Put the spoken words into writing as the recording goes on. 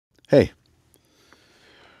Hey,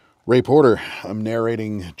 Ray Porter. I'm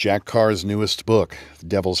narrating Jack Carr's newest book, The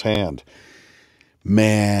Devil's Hand.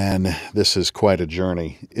 Man, this is quite a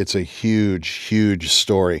journey. It's a huge, huge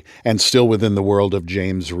story, and still within the world of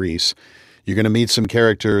James Reese. You're going to meet some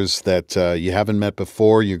characters that you haven't met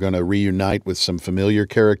before. You're going to reunite with some familiar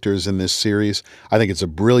characters in this series. I think it's a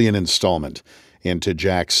brilliant installment into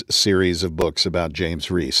Jack's series of books about James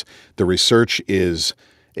Reese. The research is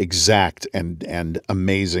exact and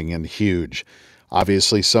amazing and huge.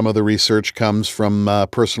 Obviously, some of the research comes from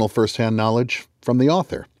personal firsthand knowledge from the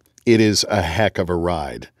author. It is a heck of a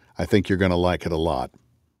ride. I think you're going to like it a lot.